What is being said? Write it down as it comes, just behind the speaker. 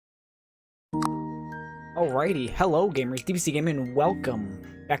Alrighty, hello gamers, DBC Gaming, and welcome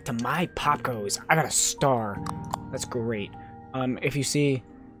back to myPOPGOES. I got a star. That's great. If you see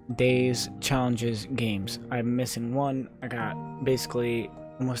days, challenges, games, I'm missing one. I got basically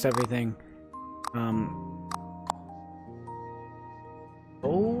almost everything. Oh,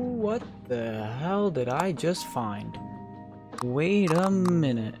 what the hell did I just find? Wait a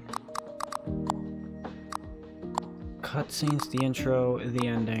minute. Cutscenes, the intro, the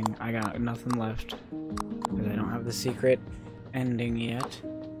ending. I got nothing left because I don't have the secret ending yet.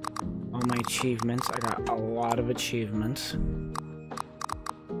 All my achievements, I got a lot of achievements.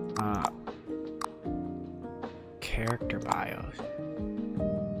 Character bios.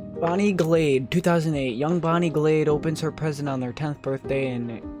 Bonnie Glade, 2008. Young Bonnie Glade opens her present on their 10th birthday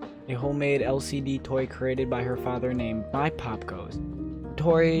in a homemade LCD toy created by her father named myPOPGOES. The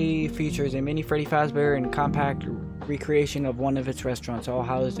toy features a mini Freddy Fazbear and compact recreation of one of its restaurants, all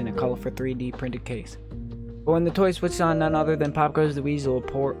housed in a colorful 3D printed case. But when the toy switched on, none other than Popgoes the Weasel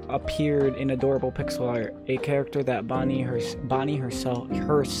appeared in adorable pixel art, a character that Bonnie herself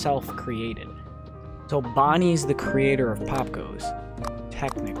created. So Bonnie's the creator of Popgoes,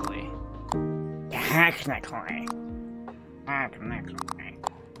 technically.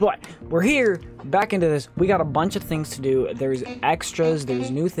 But we're here, back into this. We got a bunch of things to do. There's extras,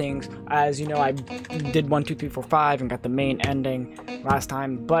 there's new things. As you know, I did 1, 2, 3, 4, 5 and got the main ending last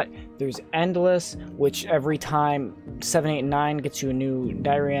time. But there's Endless, which every time 7, 8, and 9 gets you a new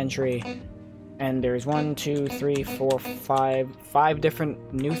diary entry. And there's 1, 2, 3, 4, 5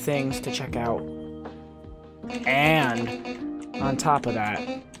 different new things to check out. And on top of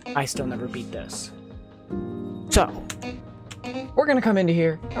that, I still never beat this. So we're gonna come into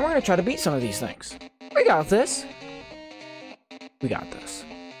here, and we're gonna try to beat some of these things. We got this. We got this.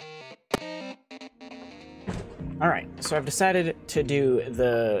 Alright, so I've decided to do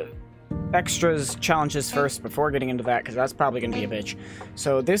the extras challenges first before getting into that, because that's probably gonna be a bitch.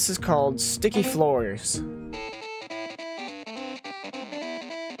 So this is called Sticky Floors.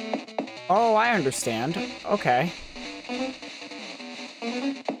 Oh, I understand. Okay.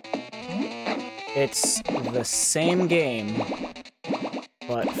 It's the same game,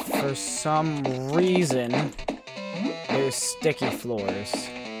 but for some reason, there's sticky floors,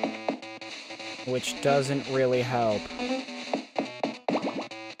 which doesn't really help.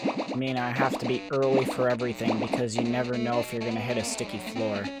 I mean, I have to be early for everything because you never know if you're gonna hit a sticky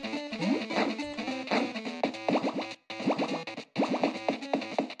floor.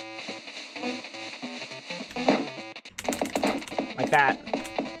 Like that.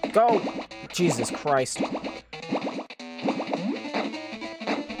 Go! Jesus Christ.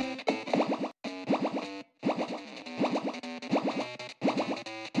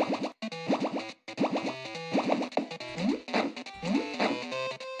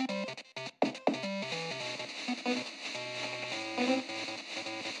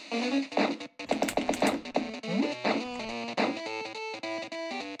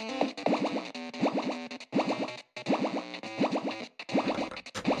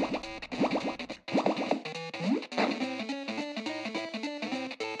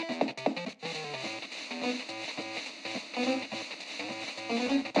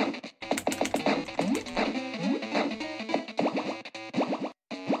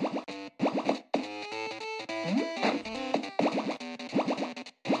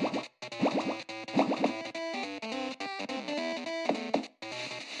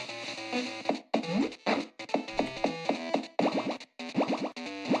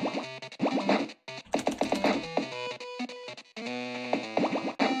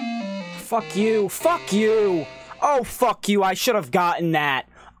 Fuck you! Fuck you! Oh, fuck you! I should have gotten that!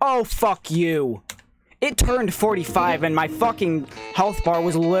 Oh, fuck you! It turned 45 and my fucking health bar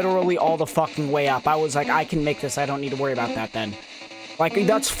was literally all the fucking way up. I was like, I can make this, I don't need to worry about that then. Like,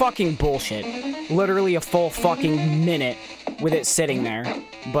 that's fucking bullshit. Literally a full fucking minute with it sitting there.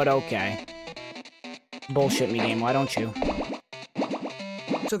 But okay. Bullshit me, game, why don't you?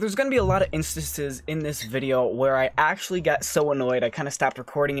 So there's going to be a lot of instances in this video where I actually got so annoyed I kind of stopped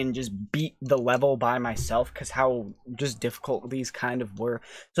recording and just beat the level by myself because how just difficult these kind of were.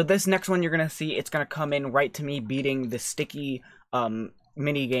 So this next one you're going to see, it's going to come in right to me beating the sticky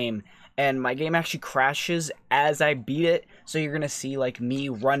mini game. And my game actually crashes as I beat it, so you're going to see like me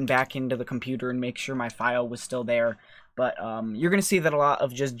run back into the computer and make sure my file was still there. But you're going to see that a lot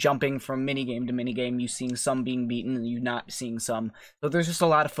of just jumping from minigame to minigame, you seeing some being beaten and you not seeing some. So there's just a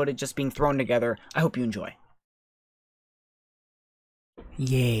lot of footage just being thrown together. I hope you enjoy.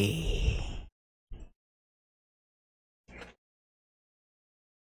 Yay.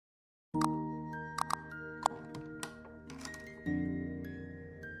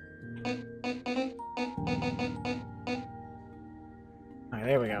 Alright,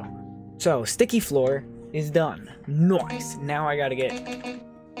 there we go. So, sticky floor is done. Nice. Now I gotta get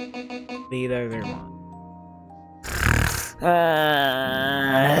the other one.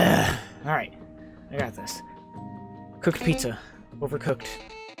 Alright. I got this. Cooked pizza. Overcooked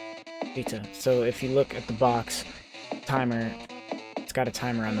pizza. So if you look at the box, timer, it's got a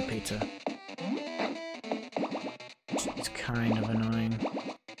timer on the pizza. It's kind of annoying.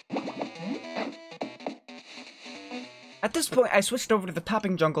 At this point, I switched over to the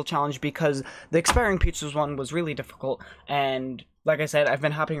Topping Jungle Challenge because the Expiring Pizzas one was really difficult, and like I said, I've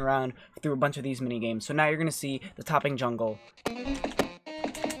been hopping around through a bunch of these mini-games, so now you're gonna see the Topping Jungle.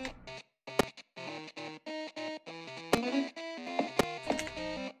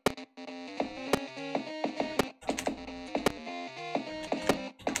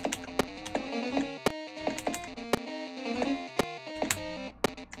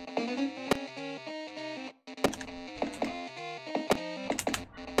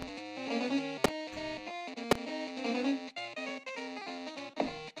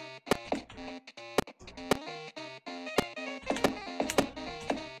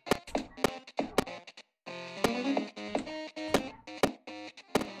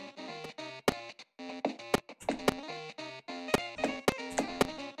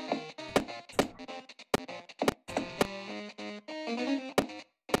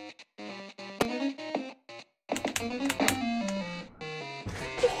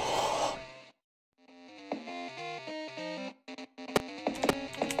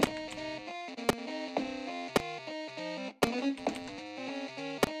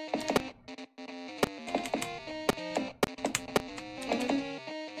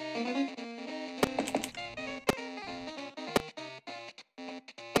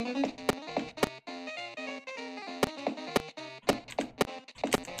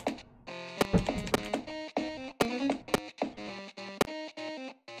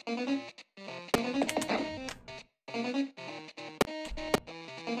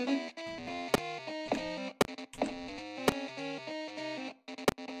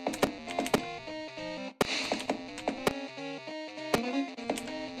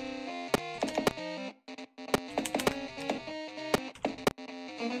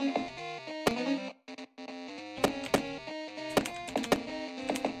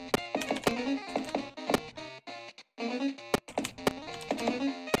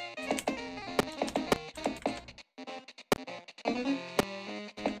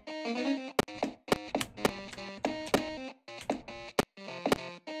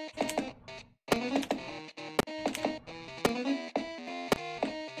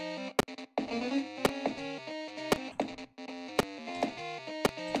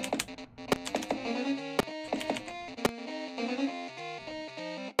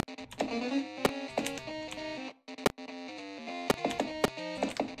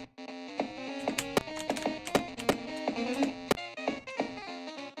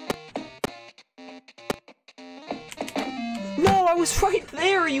 No, I was right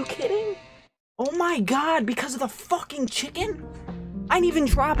there, are you kidding? Oh my god, because of the fucking chicken? I didn't even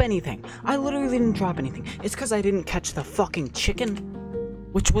drop anything. I literally didn't drop anything. It's because I didn't catch the fucking chicken,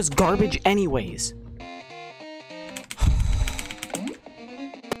 which was garbage anyways.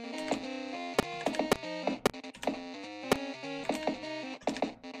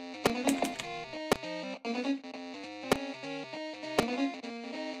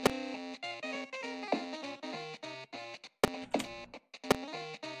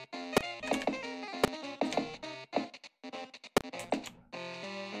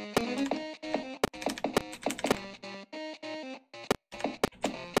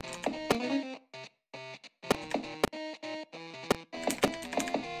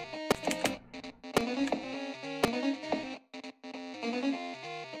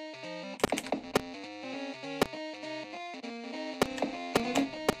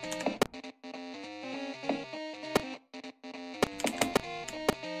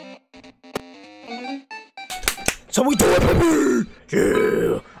 So we do it, baby!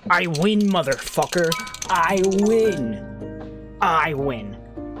 Yeah! I win, motherfucker! I win! I win.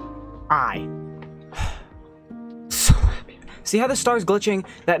 So happy. See how the star's glitching?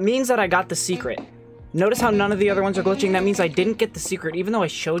 That means that I got the secret. Notice how none of the other ones are glitching? That means I didn't get the secret. Even though I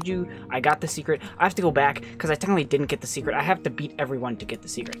showed you I got the secret, I have to go back, because I technically didn't get the secret. I have to beat everyone to get the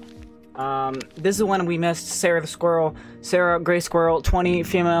secret. This is the one we missed. Sarah the Squirrel. Sarah, Gray Squirrel, 20,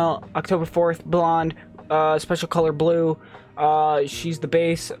 female, October 4th, blonde, special color blue, She's the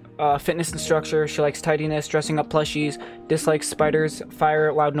base fitness instructor. She likes tidiness, dressing up plushies, dislikes spiders,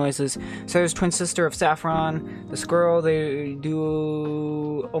 fire, loud noises. Sarah's twin sister of Saffron, the squirrel. They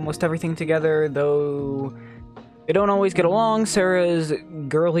do almost everything together, though they don't always get along. Sarah is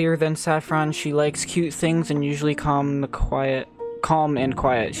girlier than Saffron. She likes cute things and usually calm and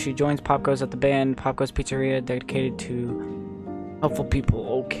quiet. She joins Popgoes at the band, Popgoes Pizzeria, dedicated to helpful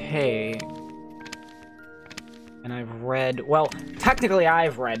people. Okay. And I've read, well, technically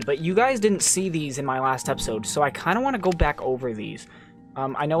I've read, but you guys didn't see these in my last episode, so I kind of want to go back over these.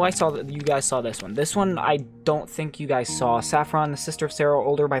 I know I saw that you guys saw this one. This one I don't think you guys saw. Saffron, the sister of Sarah,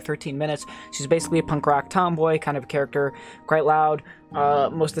 older by 13 minutes. She's basically a punk rock tomboy kind of character, quite loud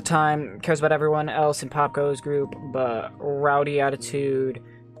most of the time, cares about everyone else in Popgoes group, but rowdy attitude,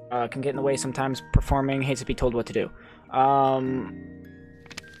 can get in the way sometimes performing, hates to be told what to do.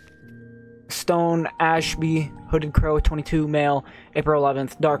 Stone, Ashby, Hooded Crow, 22, male, April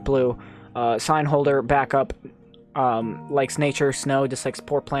 11th, dark blue, sign holder, backup, likes nature, snow, dislikes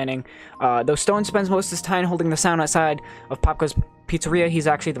poor planning. Though Stone spends most of his time holding the sound outside of Popgoes Pizzeria, he's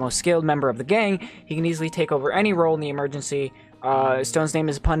actually the most skilled member of the gang. He can easily take over any role in the emergency. Stone's name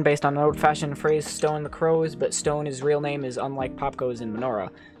is a pun based on an old-fashioned phrase, Stone the Crows, but Stone, his real name, is unlike Popgoes and Menorah.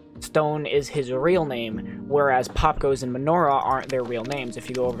 Stone is his real name, whereas Popgoes and Menorah aren't their real names. If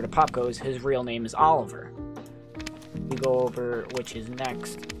you go over to Popgoes, his real name is Oliver. You go over, which is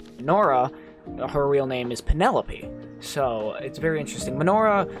next, Menorah, her real name is Penelope. So, it's very interesting.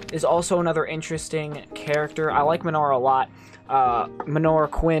 Menorah is also another interesting character. I like Menorah a lot.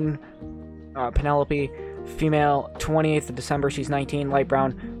 Menorah Quinn, Penelope, female, 28th of December, she's 19, light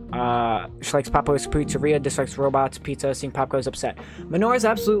brown. She likes Popgoes Pizzeria, dislikes robots, pizza, seeing Popgoes upset. Menorah is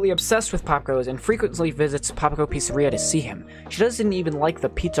absolutely obsessed with Popgoes and frequently visits Popgoes Pizzeria to see him. She doesn't even like the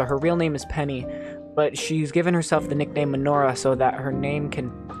pizza. Her real name is Penny, but she's given herself the nickname Menorah so that her name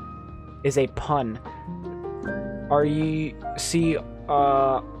is a pun.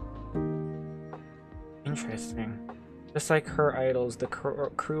 Interesting. Just like her idols, the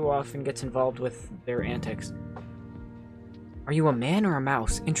crew often gets involved with their antics. Are you a man or a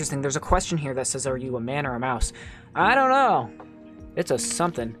mouse? Interesting, there's a question here that says, are you a man or a mouse? I don't know. It's a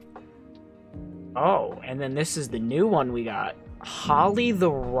something. Oh, and then this is the new one we got. Holly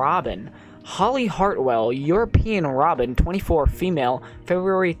the Robin. Holly Hartwell, European Robin, 24, female,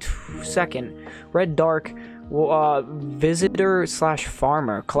 February 2nd, red dark, visitor slash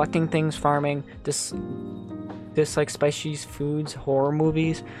farmer, collecting things, farming, dislikes spicy foods, horror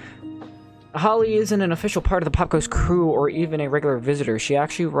movies. Holly isn't an official part of the Popgoes crew or even a regular visitor. She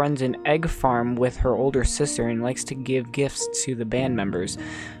actually runs an egg farm with her older sister and likes to give gifts to the band members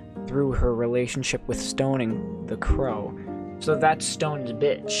through her relationship with Stone and the Crow. So that's Stone's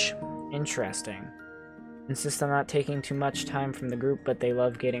bitch. Interesting. Insists on not taking too much time from the group, but they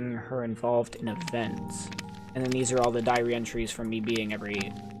love getting her involved in events. And then these are all the diary entries from me being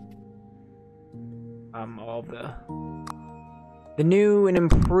every... all the new and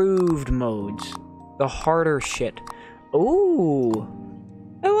improved modes. The harder shit. Ooh!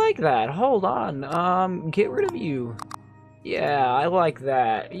 I like that. Hold on. Get rid of you. Yeah, I like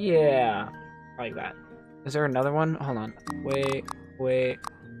that. Yeah. I like that. Is there another one? Hold on. Wait.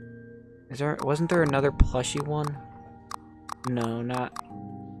 Wasn't there another plushie one? No, not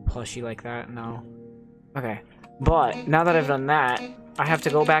plushie like that, no. Okay. But, now that I've done that, I have to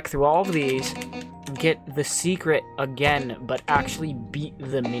go back through all of these, get the secret again, but actually beat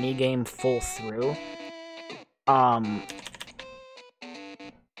the minigame full through.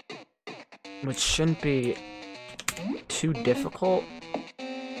 Which shouldn't be too difficult.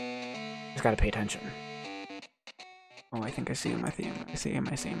 Just gotta pay attention. Oh, I think I see him, I see him.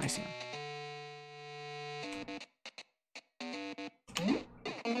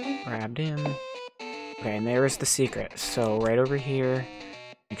 Grabbed him. Okay, and there's the secret. So, right over here.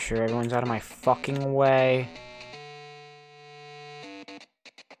 Make sure everyone's out of my fucking way.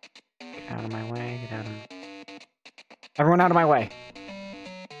 Get out of my way, Everyone out of my way.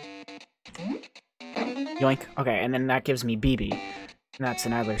 Yoink. Okay, and then that gives me BB. And that's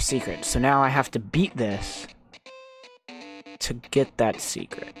another secret. So now I have to beat this to get that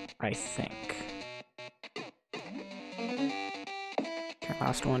secret, I think. Okay,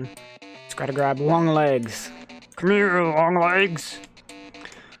 last one. Just gotta grab long legs. Come here, long legs.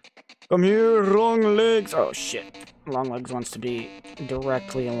 Come here, long legs. Oh shit. Long legs wants to be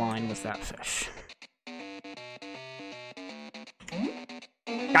directly aligned with that fish.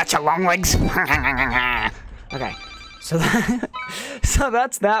 Gotcha, long legs. Okay. So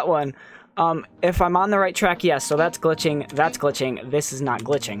that's that one. If I'm on the right track, yes. So that's glitching. That's glitching. This is not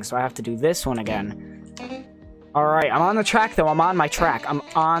glitching. So I have to do this one again. Alright, I'm on the track, though. I'm on my track. I'm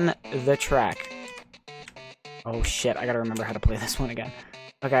on the track. Oh, shit. I gotta remember how to play this one again.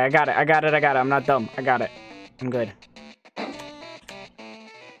 Okay, I got it. I got it. I got it. I'm not dumb. I got it. I'm good.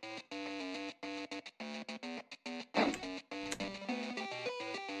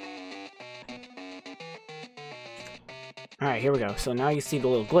 Alright, here we go. So now you see the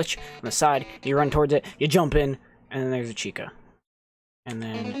little glitch on the side. You run towards it. You jump in. And then there's a Chica. And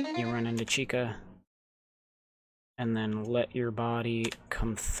then you run into Chica. And then let your body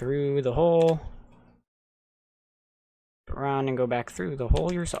come through the hole. Around and go back through the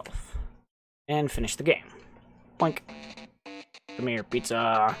hole yourself. And finish the game. Boink. Come here,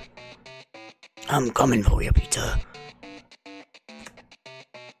 pizza. I'm coming for you, pizza.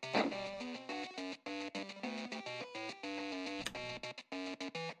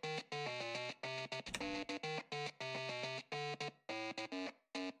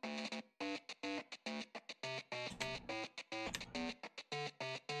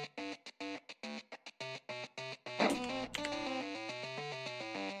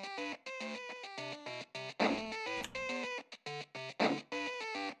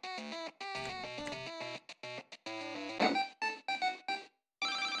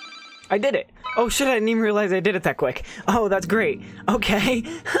 I did it! Oh shit, I didn't even realize I did it that quick. Oh, that's great. Okay.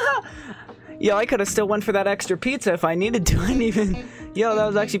 Yo, I could have still went for that extra pizza if I needed to. I didn't even... Yo, that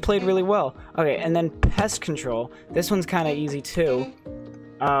was actually played really well. Okay, and then pest control. This one's kind of easy too.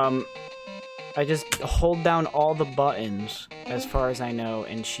 I just hold down all the buttons, as far as I know,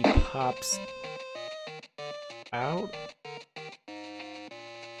 and she pops out.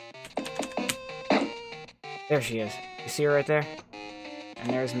 There she is. You see her right there? And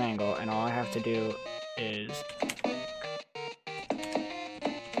there's Mangle, and all I have to do is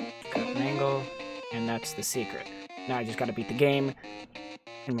cut Mangle, and that's the secret. Now I just gotta beat the game,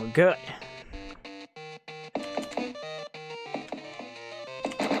 and we're good.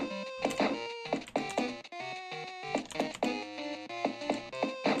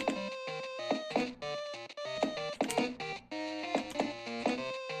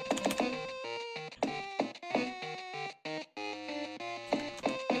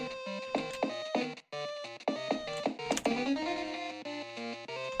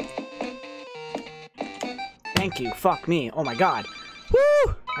 Thank you. Fuck me. Oh my god.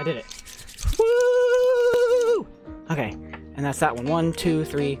 Woo! I did it. Woo! Okay, and that's that one. 1, 2,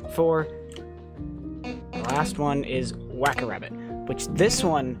 3, 4. The last one is Whack-A-Rabbit, which this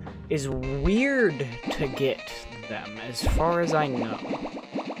one is weird to get them, as far as I know.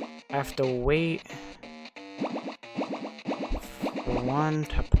 I have to wait for one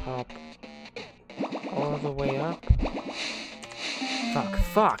to pop all the way up.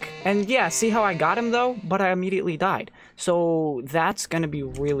 Fuck. And yeah, see how I got him though? But I immediately died. So that's gonna be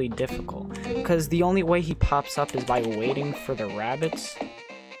really difficult. Because the only way he pops up is by waiting for the rabbits,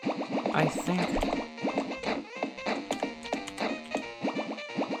 I think.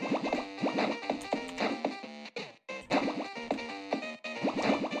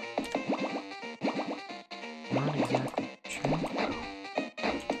 Not exactly sure.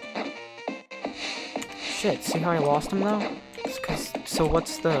 Shit, see how I lost him though? So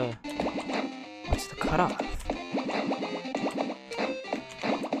what's the cutoff?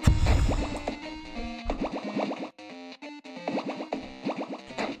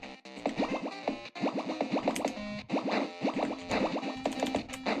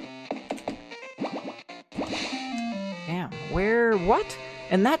 Damn, where, what?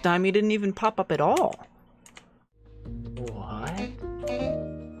 And that time he didn't even pop up at all. What?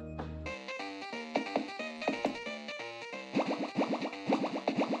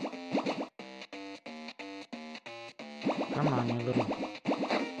 Come on, you little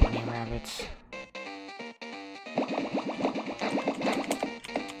bunny rabbits.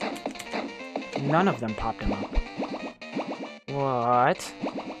 None of them popped him up. What?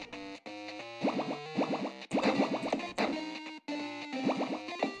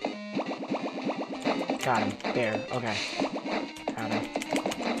 Got him. There. Okay. Got him.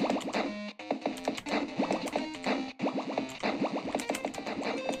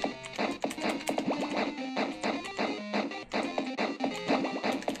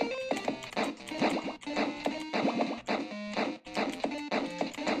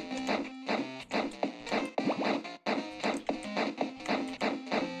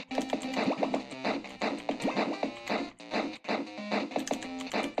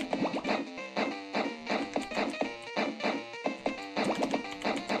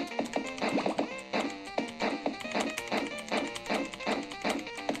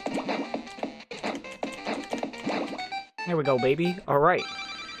 There we go, baby. Alright.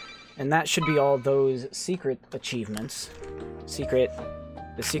 And that should be all those secret achievements.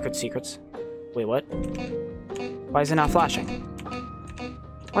 The secrets. Wait, what? Why is it not flashing?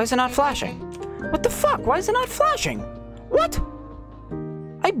 Why is it not flashing? What the fuck? Why is it not flashing? What?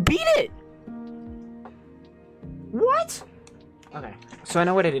 I beat it! What? Okay, so I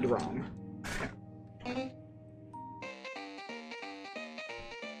know what I did wrong.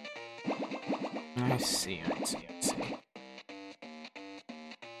 I see.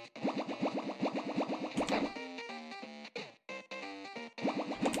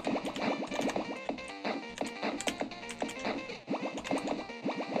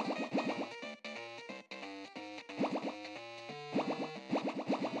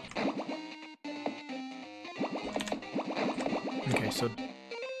 Okay, so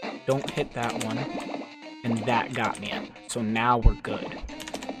don't hit that one, and that got me in. So now we're good.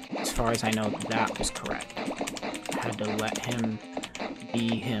 As far as I know, that was correct. I had to let him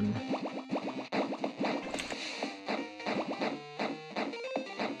be him.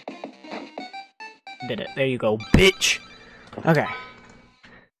 Did it. There you go, bitch! Okay.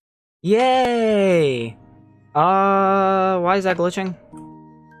 Yay! Why is that glitching?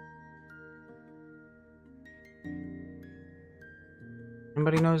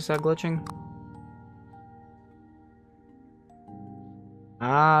 Anybody knows that glitching?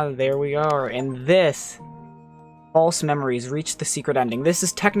 Ah, there we are. And this, false memories, reach the secret ending. This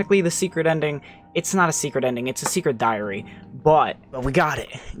is technically the secret ending. It's not a secret ending, it's a secret diary. But we got it.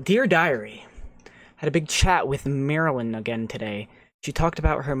 Dear Diary, had a big chat with Marilyn again today. She talked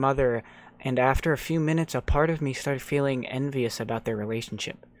about her mother, and after a few minutes, a part of me started feeling envious about their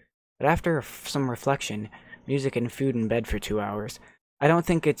relationship. But after some reflection, music and food in bed for 2 hours, I don't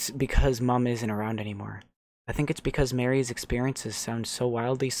think it's because Mom isn't around anymore. I think it's because Mary's experiences sound so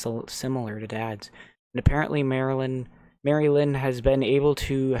wildly similar to Dad's. And apparently Mary Lynn has been able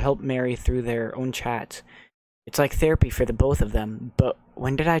to help Mary through their own chats. It's like therapy for the both of them. But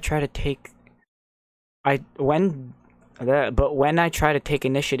when I try to take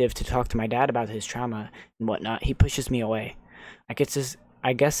initiative to talk to my dad about his trauma and whatnot, he pushes me away. I guess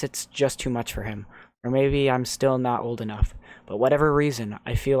it's just too much for him. Or maybe I'm still not old enough. But whatever reason,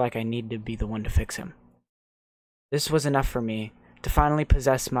 I feel like I need to be the one to fix him. This was enough for me to finally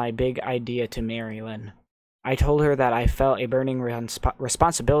possess my big idea to Mary Lynn. I told her that I felt a burning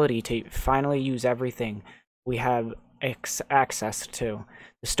responsibility to finally use everything we have access to.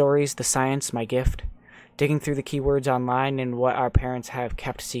 The stories, the science, my gift. Digging through the keywords online and what our parents have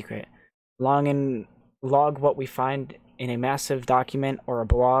kept secret. Log what we find in a massive document or a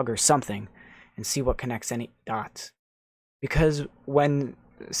blog or something, and see what connects any dots. Because when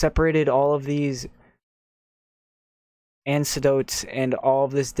separated, all of these anecdotes and all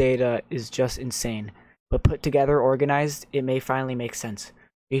of this data is just insane. But put together, organized, it may finally make sense.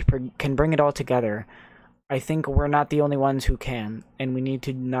 We can bring it all together. I think we're not the only ones who can, and we need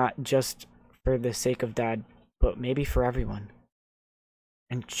to, not just for the sake of Dad, but maybe for everyone.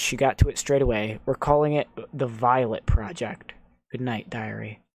 And she got to it straight away. We're calling it the Violet Project. Good night,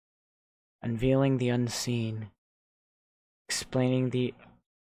 Diary. Unveiling the unseen. Explaining the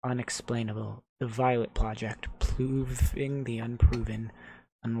unexplainable. The Violet Project. Proving the unproven.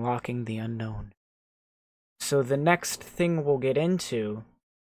 Unlocking the unknown. So the next thing we'll get into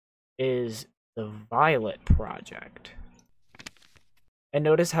is the Violet Project. And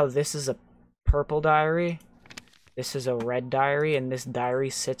notice how this is a purple diary. This is a red diary, and this diary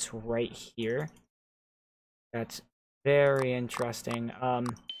sits right here. That's very interesting. I'm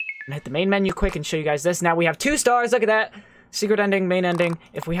gonna hit the main menu quick and show you guys this. Now we have 2 stars. Look at that. Secret ending, main ending.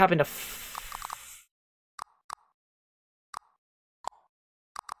 If we happen to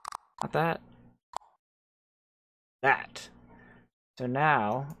not that. That. So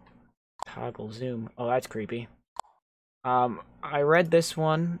now, toggle zoom. Oh, that's creepy. I read this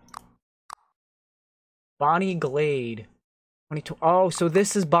one. Bonnie Glade. 22. Oh, so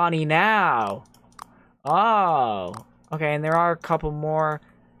this is Bonnie now. Oh. Okay, and there are a couple more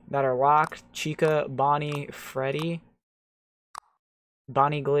that are locked. Chica, Bonnie, Freddy.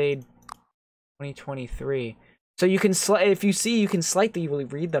 Bonnie Glade 2023. So you can, if you see, you can slightly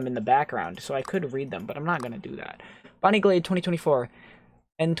read them in the background. So I could read them, but I'm not going to do that. Bonnie Glade 2024.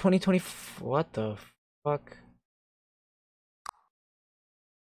 And 2020. What the fuck?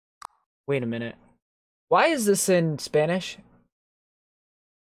 Wait a minute. Why is this in Spanish?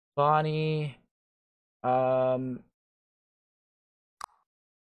 Bonnie. Why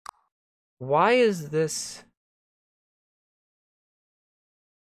is this?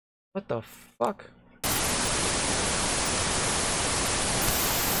 What the fuck?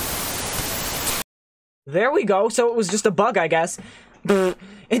 There we go. So it was just a bug, I guess.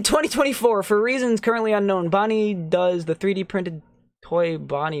 In 2024, for reasons currently unknown, Bonnie does the 3D printed toy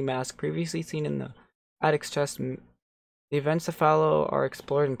Bonnie mask previously seen in the addict's chest. The events to follow are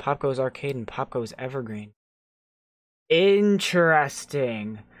explored in Popgoes Arcade and Popgoes Evergreen.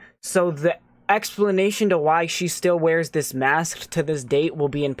 Interesting. So the explanation to why she still wears this mask to this date will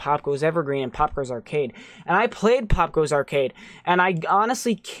be in Popgoes Evergreen and Popgoes Arcade. And I played Popgoes Arcade, and I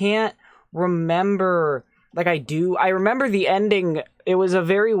honestly can't remember like I do. I remember the ending. It was a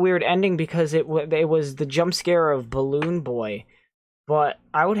very weird ending because it was the jump scare of Balloon Boy. But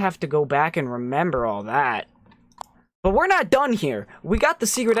I would have to go back and remember all that. But we're not done here. We got the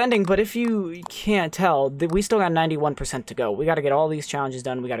secret ending, but if you can't tell, we still got 91% to go. We got to get all these challenges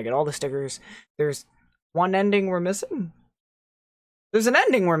done. We got to get all the stickers. There's one ending we're missing. There's an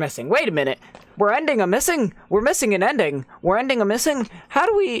ending we're missing. Wait a minute. We're ending a missing? We're missing an ending. We're ending a missing? How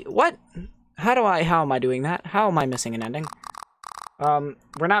do we... What? How am I doing that? How am I missing an ending?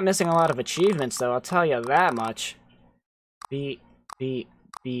 We're not missing a lot of achievements, though. I'll tell you that much. Beat.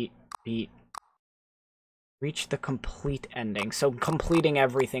 Reach the complete ending. So completing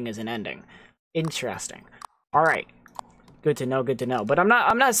everything is an ending. Interesting. All right. Good to know. Good to know. But I'm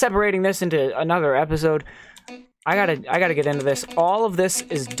not separating this into another episode. I gotta get into this. All of this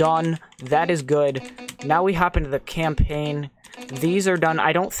is done. That is good. Now we hop into the campaign. These are done.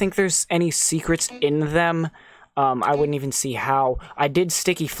 I don't think there's any secrets in them. I wouldn't even see how. I did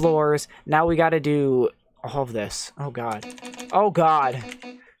sticky floors. Now we gotta do all of this. Oh god. Oh god.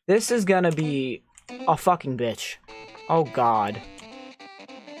 This is gonna be a fucking bitch. Oh god.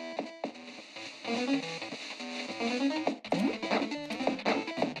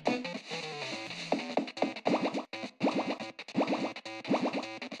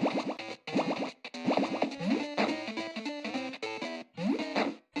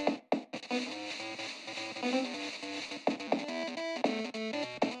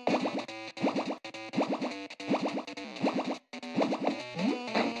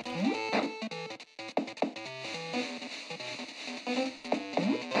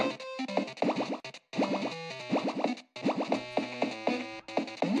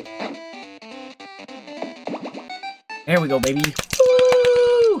 There we go, baby.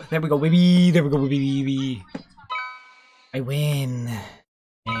 Woo! There we go, baby. There we go, baby. I win.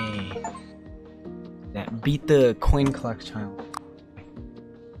 Hey. That beat the coin collect challenge.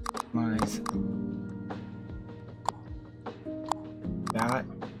 Nice. That.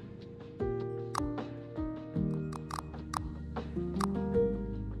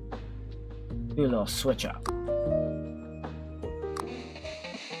 Do a little switch up.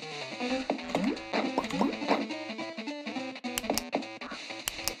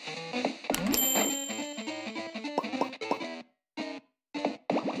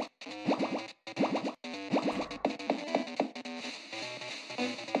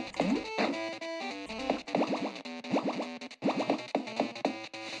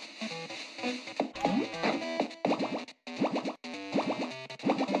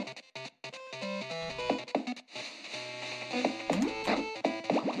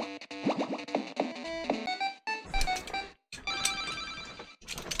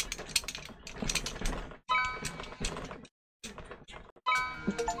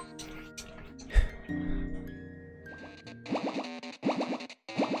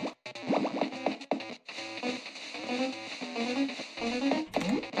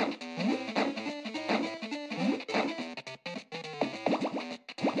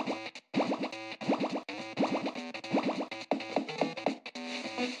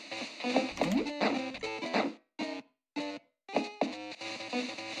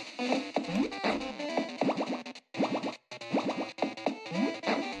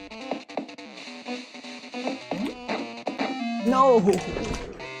 No!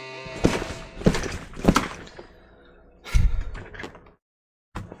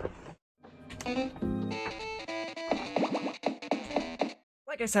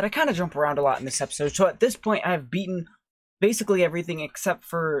 Like I said, I kind of jump around a lot in this episode, so at this point I've beaten basically everything except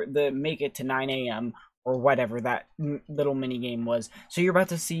for the make it to 9 AM or whatever that little mini game was. So you're about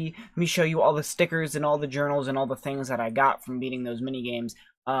to see me show you all the stickers and all the journals and all the things that I got from beating those mini games.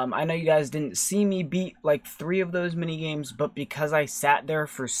 I know you guys didn't see me beat like 3 of those mini games, but because I sat there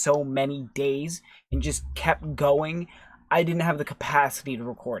for so many days and just kept going, I didn't have the capacity to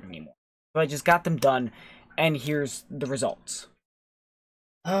record anymore. So I just got them done, and here's the results.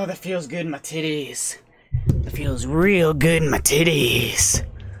 Oh, that feels good in my titties. That feels real good in my titties.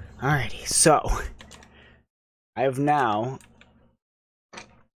 Alrighty, so I have now...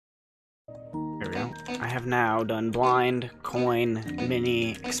 There we go. I have now done blind, coin,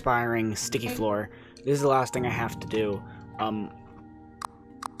 mini, expiring, sticky floor. This is the last thing I have to do.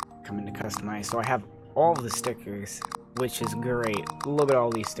 come into customize. So I have all of the stickers, which is great. Look at all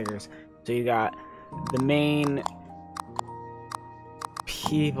these stickers. So you got the main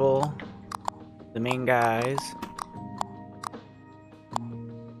people, the main guys.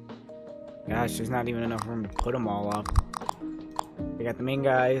 Gosh, there's not even enough room to put them all up. You got the main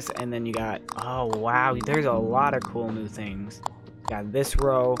guys, and then you got, oh wow, there's a lot of cool new things. You got this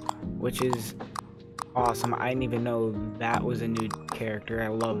row, which is awesome. I didn't even know that was a new character. I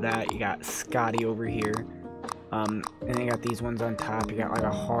love that. You got Scotty over here. And then you got these ones on top. You got like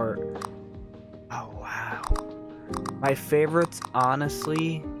a heart. Oh wow. My favorites,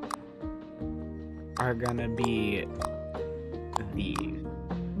 honestly, are gonna be these.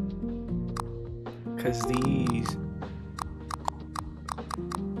 Because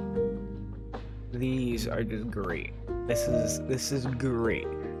these are just great. This is great.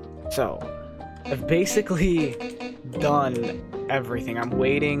 So I've basically done everything. I'm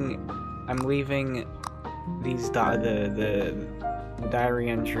leaving these the diary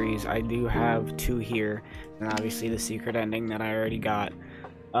entries. I do have 2 here, and obviously the secret ending that I already got.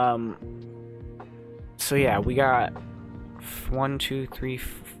 So yeah, we got 1, 2, 3,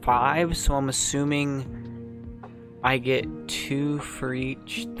 5. So I'm assuming I get 2 for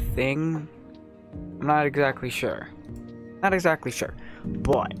each thing. I'm not exactly sure.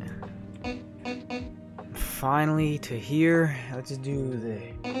 But finally to here. Let's do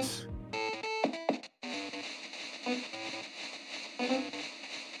this.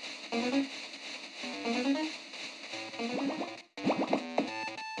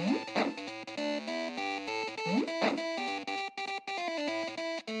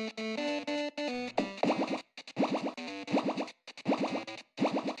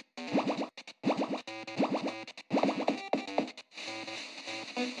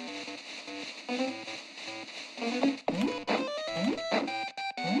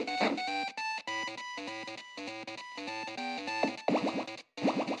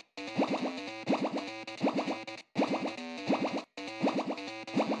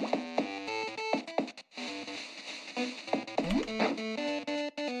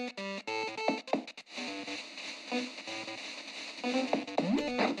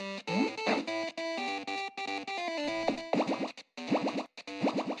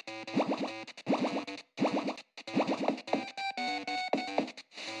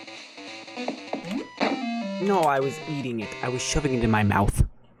 No, I was eating it. I was shoving it in my mouth.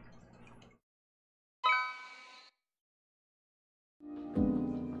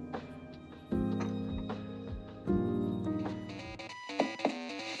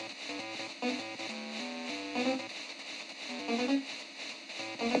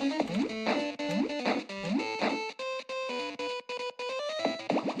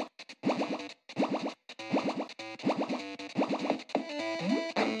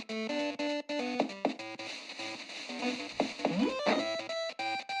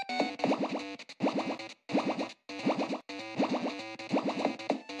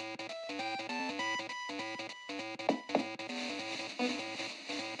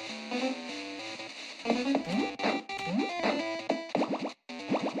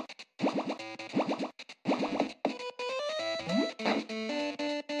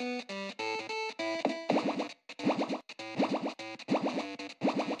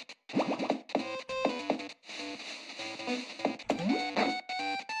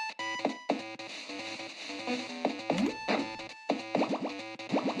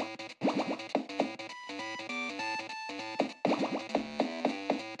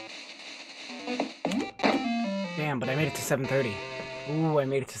 Damn, but I made it to 7:30. Ooh, I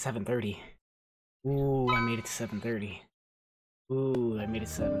made it to 7:30. Ooh, I made it to 7:30. Ooh, I made it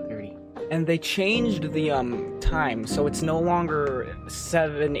 7:30. And they changed the time, so it's no longer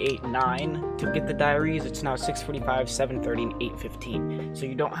 7, 8, 9 to get the diaries. It's now 6:45, 7:30, and 8:15. So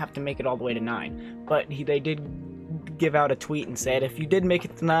you don't have to make it all the way to 9. But they did give out a tweet and said if you did make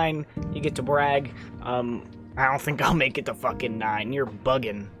it to 9, you get to brag. I don't think I'll make it to fucking 9. You're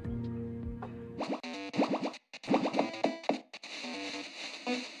bugging.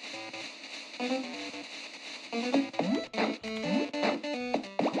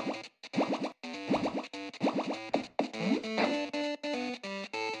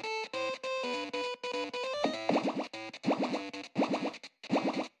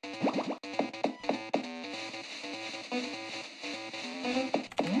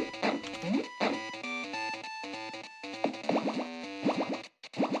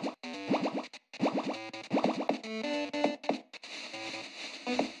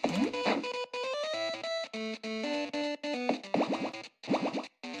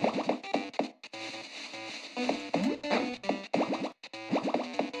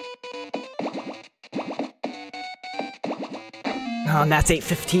 Oh, and that's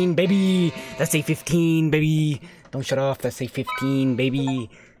 8:15, baby. That's 8:15, baby. Don't shut off. That's 8:15, baby.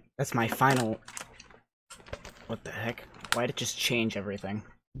 That's my final... What the heck? Why'd it just change everything?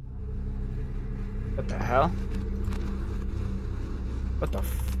 What the hell? What the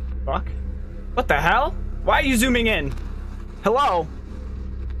fuck? What the hell? Why are you zooming in? Hello?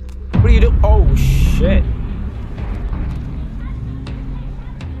 What are you doing? Oh, shit.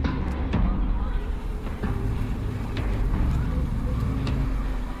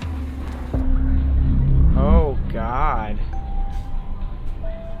 Oh, God.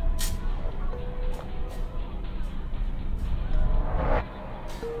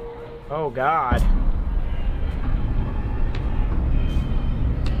 Oh, God.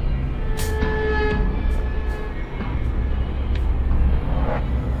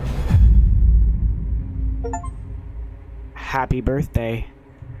 Happy birthday.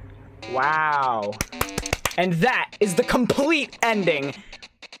 Wow. And that is the complete ending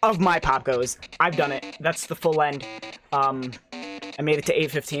of myPOPGOES. I've done it. That's the full end. I made it to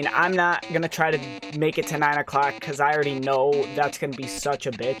 8:15. I'm not gonna try to make it to 9 o'clock because I already know that's gonna be such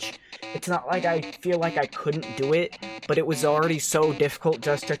a bitch. It's not like I feel like I couldn't do it, but it was already so difficult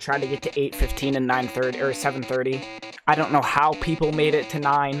just to try to get to 8:15 and 9:30 or 7:30. I don't know how people made it to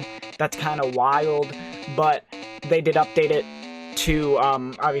 9. That's kind of wild, but they did update it to,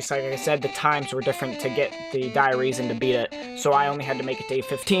 obviously, like I said, the times were different to get the diaries and to beat it, so I only had to make it to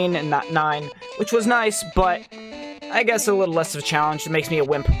 8:15 and not 9, which was nice, but I guess a little less of a challenge. It makes me a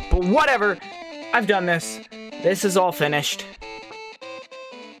wimp, but whatever. I've done this. This is all finished.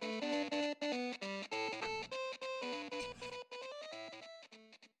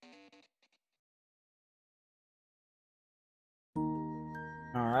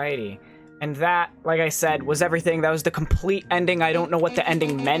 Alrighty. And that, like I said, was everything. That was the complete ending. I don't know what the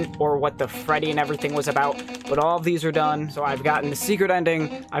ending meant or what the Freddy and everything was about, but all of these are done. So I've gotten the secret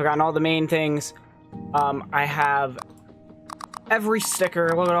ending. I've gotten all the main things. I have every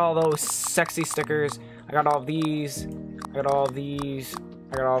sticker. Look at all those sexy stickers. I got all of these. I got all of these.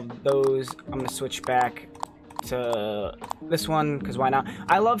 I got all of those. I'm gonna switch back to this one because why not?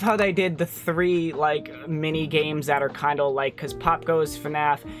 I love how they did the 3 like mini games that are kind of like, because Popgoes,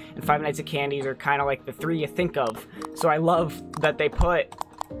 Fnaf, and Five Nights at Candy's are kind of like the 3 you think of. So I love that they put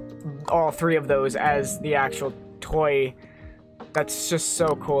all 3 of those as the actual toy. That's just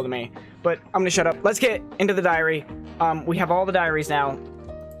so cool to me. But I'm gonna shut up. Let's get into the diary. We have all the diaries now.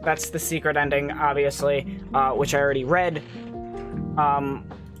 That's the secret ending, obviously, which I already read.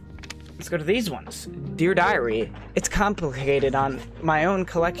 Let's go to these ones. Dear Diary, it's complicated on my own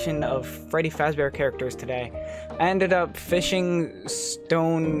collection of Freddy Fazbear characters today. I ended up fishing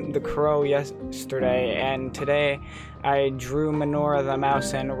Stone the Crow yesterday, and today I drew Menorah the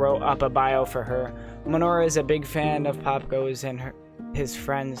mouse and wrote up a bio for her. Menorah is a big fan of Popgoes and his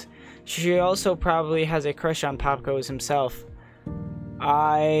friends. She also probably has a crush on Popgoes himself.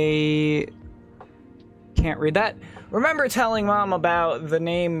 I can't read that. Remember telling Mom about the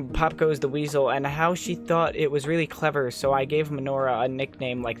name Popgoes the Weasel and how she thought it was really clever, so I gave Menorah a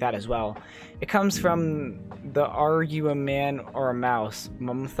nickname like that as well. It comes from the "Are you a man or a mouse?"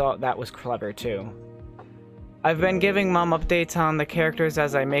 Mom thought that was clever too. I've been giving Mom updates on the characters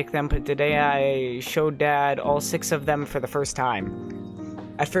as I make them, but today I showed Dad all 6 of them for the first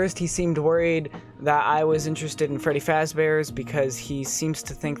time. At first he seemed worried that I was interested in Freddy Fazbear's because he seems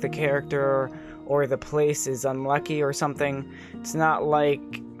to think the character or the place is unlucky or something. It's not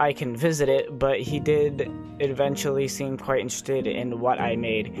like I can visit it, but he did eventually seem quite interested in what I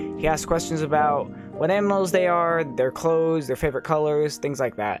made. He asked questions about what animals they are, their clothes, their favorite colors, things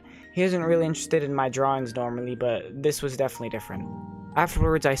like that. He isn't really interested in my drawings normally, but this was definitely different.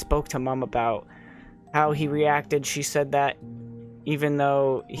 Afterwards, I spoke to Mom about how he reacted. She said that even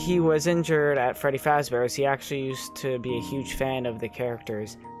though he was injured at Freddy Fazbear's, he actually used to be a huge fan of the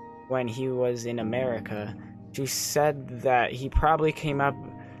characters when he was in America. She said that he probably came up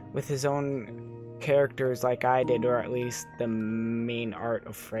with his own characters like I did, or at least the main art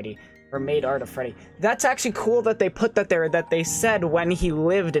of Freddy, or made art of Freddy. That's actually cool that they put that there, that they said when he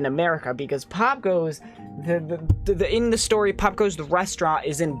lived in America, because Popgoes, in the story, Popgoes the restaurant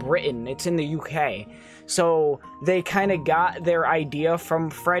is in Britain, it's in the UK. So they kind of got their idea from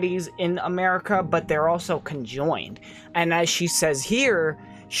Freddy's in America, but they're also conjoined. And as she says here,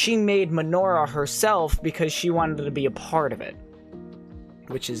 she made Menorah herself because she wanted to be a part of it,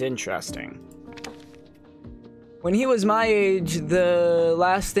 which is interesting. When he was my age, the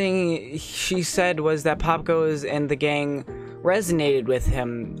last thing she said was that Popgoes and the gang resonated with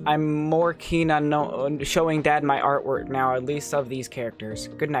him. I'm more keen on showing Dad my artwork now, at least of these characters.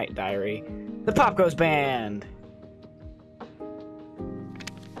 Good night, Diary. The Popgoes Band!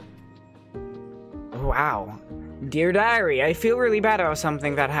 Wow. Dear Diary, I feel really bad about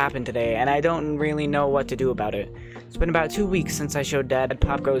something that happened today, and I don't really know what to do about it. It's been about 2 weeks since I showed Dad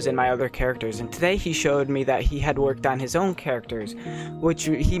Popgoes and my other characters, and today he showed me that he had worked on his own characters, which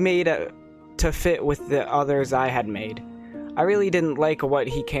he made to fit with the others I had made. I really didn't like what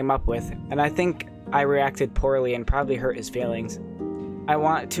he came up with, and I think I reacted poorly and probably hurt his feelings. I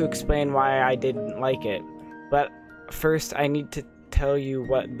want to explain why I didn't like it, but first I need to tell you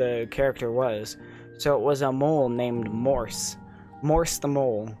what the character was. So it was a mole named Morse. Morse the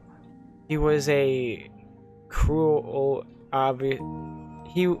mole. He was a cruel, obviously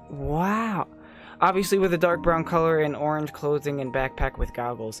with a dark brown color and orange clothing and backpack with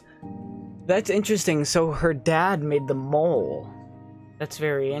goggles. That's interesting. So her dad made the mole. That's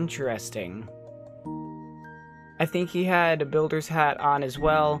very interesting. I think he had a builder's hat on as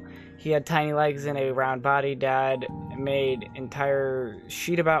well. He had tiny legs and a round body. Dad made entire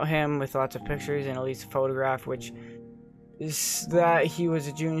sheet about him with lots of pictures and at least a photograph, which is that he was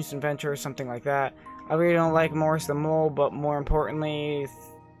a genius inventor or something like that. I really don't like Morris the Mole, but more importantly,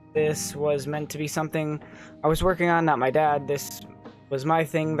 this was meant to be something I was working on, not my dad. This was my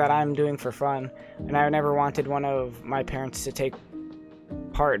thing that I'm doing for fun, and I never wanted one of my parents to take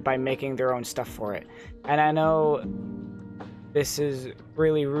part by making their own stuff for it. And I know this is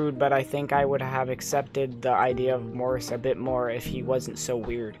really rude, but I think I would have accepted the idea of Morris a bit more if he wasn't so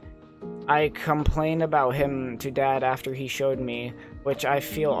weird. I complained about him to Dad after he showed me, which I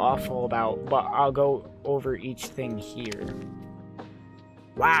feel awful about, but I'll go over each thing here.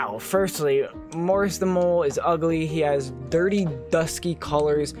 Wow, firstly, Morris the Mole is ugly. He has dirty, dusky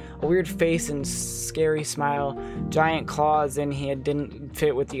colors, a weird face and scary smile, giant claws, and he didn't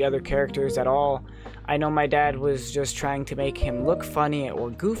fit with the other characters at all. I know my dad was just trying to make him look funny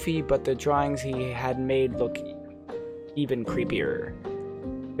or goofy, but the drawings he had made look even creepier.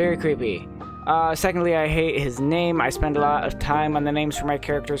 Very creepy. Secondly, I hate his name. I spend a lot of time on the names for my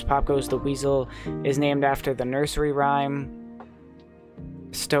characters. Popgoes the Weasel is named after the nursery rhyme.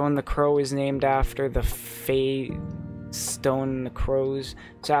 Stone the Crow is named after the Stone the Crows.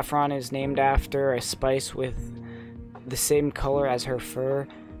 Saffron is named after a spice with the same color as her fur.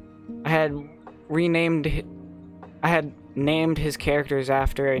 I had named his characters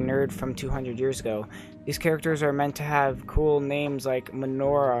after a nerd from 200 years ago. These characters are meant to have cool names like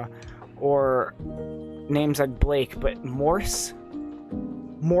Menorah or names like Blake, but Morse?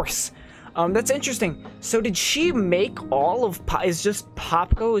 Morse. That's interesting. So did she make all of is just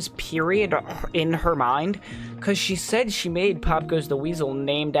Popgoes period in her mind? Because she said she made Popgoes the Weasel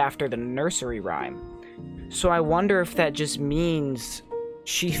named after the nursery rhyme. So I wonder if that just means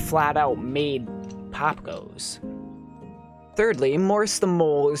she flat out made Popgoes. Thirdly, Morris the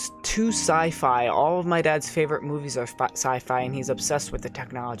Mole is too sci-fi. All of my dad's favorite movies are sci-fi, and he's obsessed with the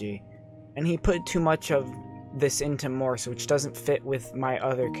technology. And he put too much of this into Morse, which doesn't fit with my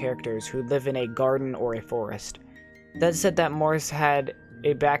other characters who live in a garden or a forest. That said, that Morse had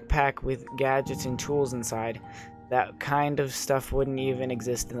a backpack with gadgets and tools inside. That kind of stuff wouldn't even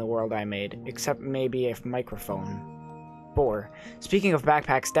exist in the world I made, except maybe a microphone. 4. Speaking of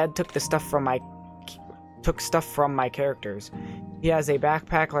backpacks, Dad took stuff from my characters. He has a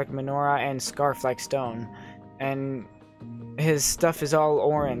backpack like Menorah and scarf like Stone, and his stuff is all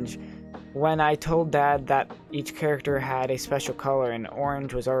orange. When I told Dad that each character had a special color and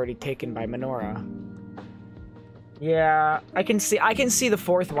orange was already taken by Menorah. Yeah, I can see the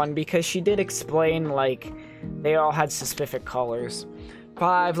fourth one because she did explain like they all had specific colors.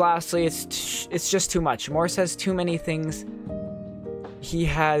 5, lastly, it's just too much. Morse has too many things. He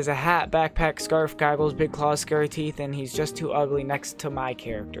has a hat, backpack, scarf, goggles, big claws, scary teeth, and he's just too ugly next to my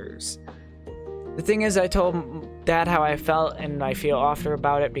characters. The thing is, I told Dad how I felt, and I feel awful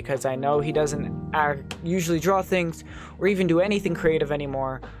about it because I know he doesn't usually draw things or even do anything creative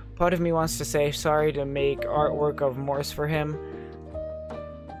anymore. Part of me wants to say sorry to make artwork of Morse for him,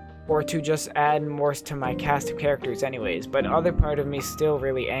 or to just add Morse to my cast of characters anyways, but other part of me is still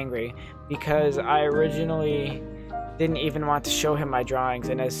really angry because I originally didn't even want to show him my drawings,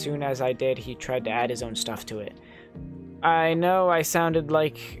 and as soon as I did, he tried to add his own stuff to it. I know I sounded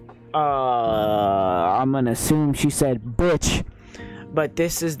like, I'm gonna assume she said bitch, but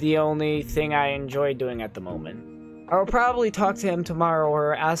this is the only thing I enjoy doing at the moment. I'll probably talk to him tomorrow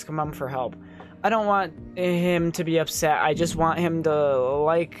or ask Mom for help. I don't want him to be upset, I just want him to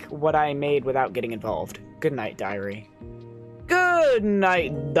like what I made without getting involved. Good night, Diary. Good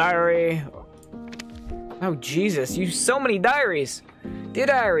night, Diary. Oh, Jesus, you so many diaries. Dear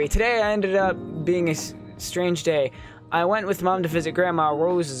Diary, today I ended up being a strange day. I went with Mom to visit Grandma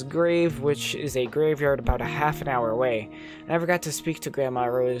Rose's grave, which is a graveyard about a half an hour away. I never got to speak to Grandma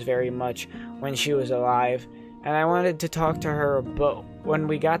Rose very much when she was alive, and I wanted to talk to her, but when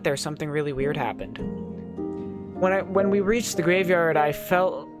we got there, something really weird happened. When we reached the graveyard, it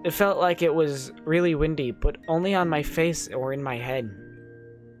felt like it was really windy, but only on my face or in my head.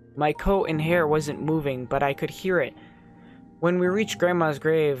 My coat and hair wasn't moving, but I could hear it. When we reached Grandma's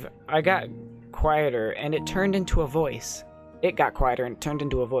grave, I got quieter, and it turned into a voice. It got quieter and turned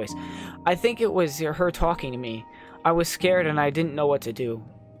into a voice. I think it was her talking to me. I was scared and I didn't know what to do,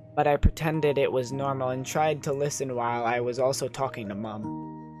 but I pretended it was normal and tried to listen while I was also talking to Mom.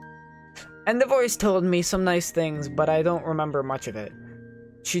 And the voice told me some nice things, but I don't remember much of it.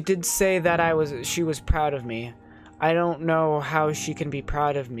 She did say that she was proud of me. I don't know how she can be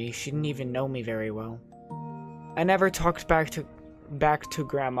proud of me. She didn't even know me very well. I never talked back to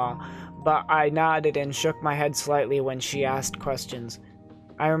Grandma, but I nodded and shook my head slightly when she asked questions.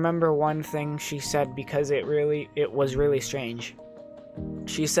 I remember one thing she said because it was really strange.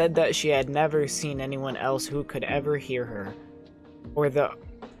 She said that she had never seen anyone else who could ever hear her, or the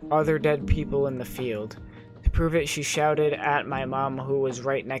other dead people in the field. To prove it, she shouted at my mom, who was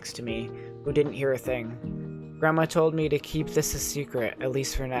right next to me, who didn't hear a thing. Grandma told me to keep this a secret, at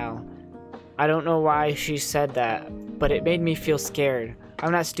least for now. I don't know why she said that, but it made me feel scared.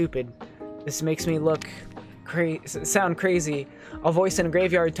 I'm not stupid. This makes me sound crazy. A voice in a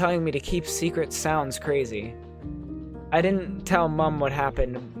graveyard telling me to keep secrets sounds crazy. I didn't tell Mom what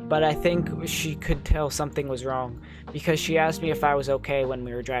happened, but I think she could tell something was wrong, because she asked me if I was okay when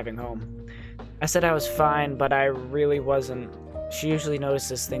we were driving home. I said I was fine, but I really wasn't. She usually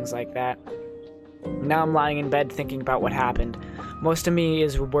notices things like that. Now I'm lying in bed thinking about what happened. Most of me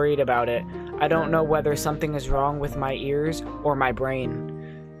is worried about it. I don't know whether something is wrong with my ears or my brain.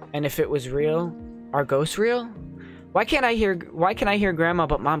 And if it was real, are ghosts real? Why can I hear Grandma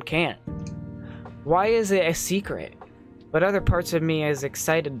but Mom can't? Why is it a secret? But other parts of me is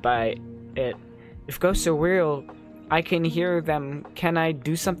excited by it. If ghosts are real, I can hear them. Can I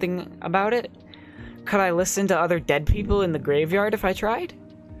do something about it? Could I listen to other dead people in the graveyard if I tried?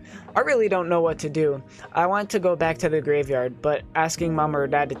 I really don't know what to do. I want to go back to the graveyard, but asking Mom or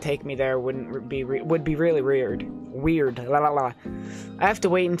Dad to take me there would be really weird. La la la. I have to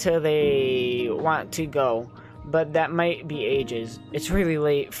wait until they want to go, but that might be ages. It's really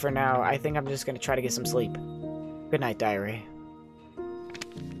late for now. I think I'm just gonna try to get some sleep. Good night, diary.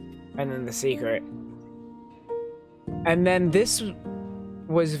 And then the secret. And then this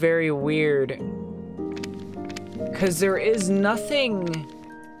was very weird, because there is nothing.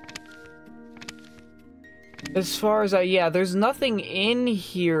 As far as there's nothing in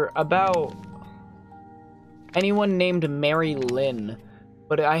here about anyone named Mary Lynn.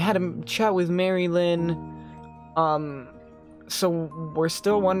 But I had a chat with Mary Lynn, so we're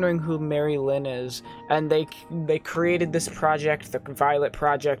still wondering who Mary Lynn is. And they created this project, the Violet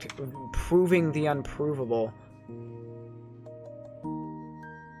Project, proving the unprovable.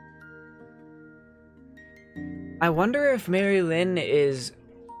 I wonder if Mary Lynn is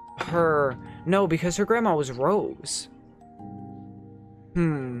her... No, because her grandma was Rose.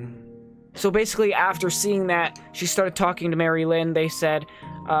 So basically, after seeing that, she started talking to Mary Lynn. They said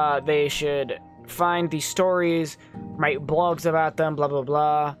they should find these stories, write blogs about them, blah, blah,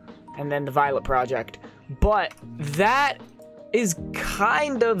 blah, and then the Violet Project. But that is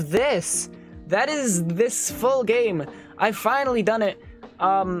kind of this. That is this full game. I finally done it.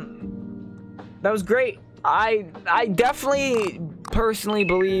 That was great. I definitely personally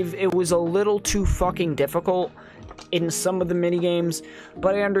believe it was a little too fucking difficult in some of the minigames,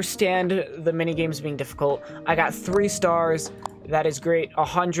 but I understand the minigames being difficult. I got 3 stars. That is great.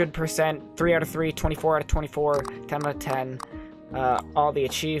 100%. 3 out of 3. 24 out of 24. 10 out of 10. All the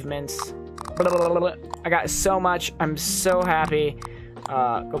achievements. I got so much. I'm so happy.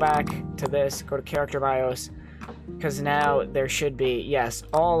 Go back to this. Go to character bios. Because now there should be, yes,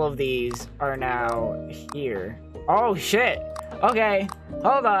 all of these are now here. Oh, shit. Okay,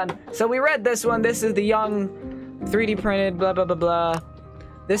 hold on. So we read this one. This is the young 3D printed, blah, blah, blah, blah.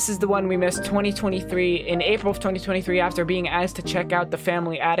 This is the one we missed, 2023. In April of 2023, after being asked to check out the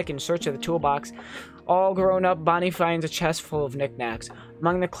family attic in search of the toolbox, all grown up, Bonnie finds a chest full of knickknacks.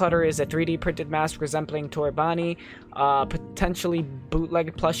 Among the clutter is a 3D printed mask resembling Toy Bonnie, potentially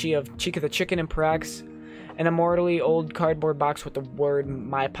bootleg plushie of Chica the Chicken and Prax, an immortally old cardboard box with the word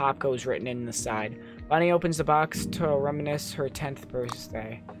myPOPGOES written in the side. Bonnie opens the box to reminisce her 10th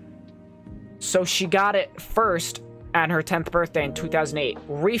birthday. So she got it first on her 10th birthday in 2008.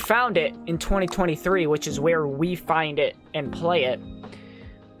 We found it in 2023, which is where we find it and play it.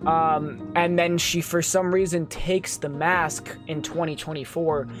 And then she, for some reason, takes the mask in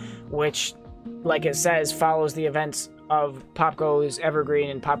 2024, which, like it says, follows the events of Popgoes Evergreen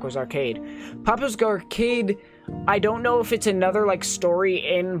and Popgoes Arcade. Popgoes Arcade, I don't know if it's another, like,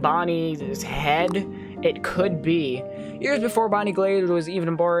 story in Bonnie's head. It could be. Years before Bonnie Glade was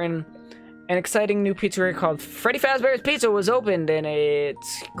even born, an exciting new pizzeria called Freddy Fazbear's Pizza was opened, and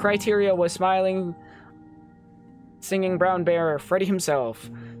its criteria was smiling, singing brown bear Freddy himself.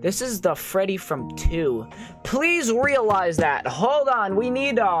 This is the Freddy from 2. Please realize that. Hold on. We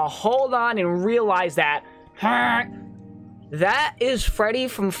need to hold on and realize that. That is Freddy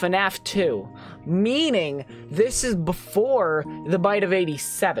from Fnaf 2. Meaning, this is before the bite of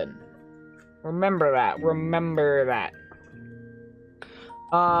 87. Remember that. Remember that.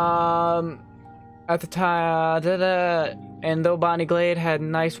 At the time, and though Bonnie Glade had a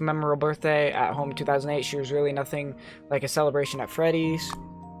nice, memorable birthday at home in 2008, she was really nothing like a celebration at Freddy's.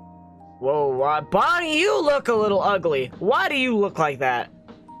 Whoa, Bonnie, you look a little ugly. Why do you look like that?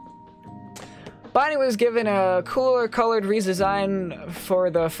 Bonnie was given a cooler colored redesign for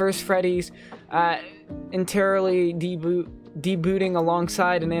the first Freddy's, entirely debooting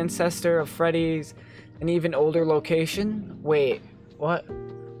alongside an ancestor of Freddy's, an even older location. Wait, what?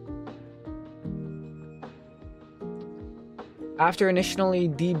 After initially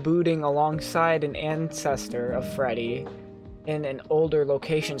debooting alongside an ancestor of Freddy in an older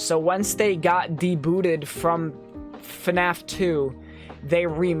location. So once they got debooted from FNAF 2, they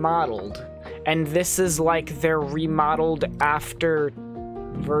remodeled. And this is like their remodeled after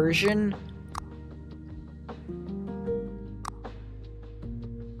version.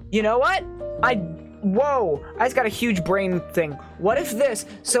 You know what? Whoa, I just got a huge brain thing. What if this,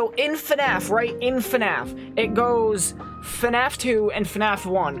 so in FNAF, right, in FNAF, it goes FNAF 2 and FNAF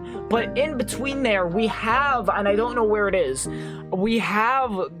 1, but in between there, we have, and I don't know where it is, we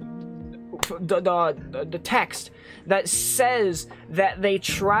have the text that says that they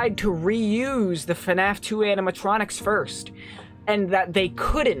tried to reuse the FNAF 2 animatronics first, and that they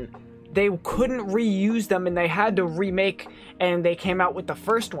couldn't reuse them, and they had to remake, and they came out with the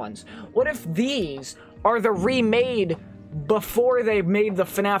first ones. What if these are the remade before they made the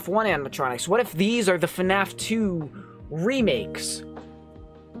FNAF 1 animatronics? What if these are the FNAF 2 remakes?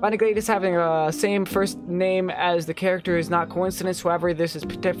 Bonnie Glade is having the same first name as the character is not coincidence. However, this is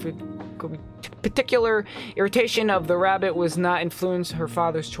particular irritation of the rabbit was not influenced her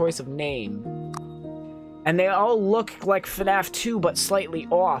father's choice of name. And they all look like FNAF 2, but slightly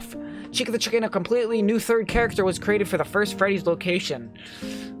off. Chica the Chicken, a completely new third character, was created for the first Freddy's location.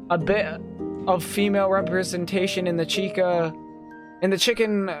 A bit of female representation in the chicken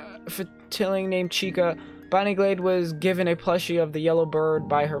fetilling named Chica. Bonnie Glade was given a plushie of the yellow bird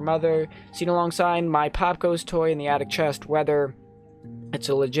by her mother, seen alongside myPOPGOES toy in the attic chest. Whether it's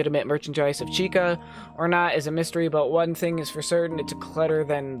a legitimate merchandise of Chica or not is a mystery, but one thing is for certain, it's cuter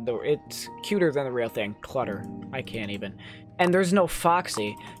than the real thing. Clutter. I can't even. And there's no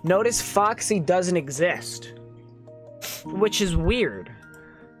Foxy. Notice Foxy doesn't exist, which is weird.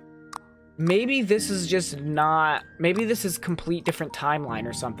 Maybe this is just not... Maybe this is complete different timeline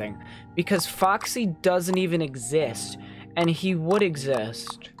or something, because Foxy doesn't even exist, and he would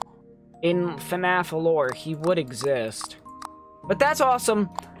exist. In FNAF lore, he would exist. But that's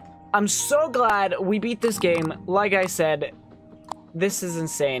awesome. I'm so glad we beat this game. Like I said, this is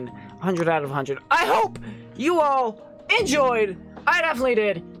insane. 100 out of 100. I hope you all enjoyed. I definitely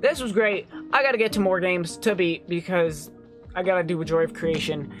did. This was great. I gotta get to more games to beat because I gotta do a Joy of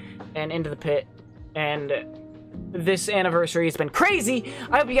Creation and Into the Pit. And this anniversary has been crazy.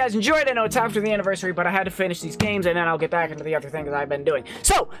 I hope you guys enjoyed. I know it's after the anniversary, but I had to finish these games and then I'll get back into the other things I've been doing.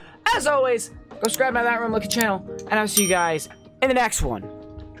 So, as always, go subscribe to my That Room Lucky channel, and I'll see you guys in the next one.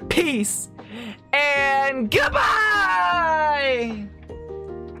 Peace and goodbye!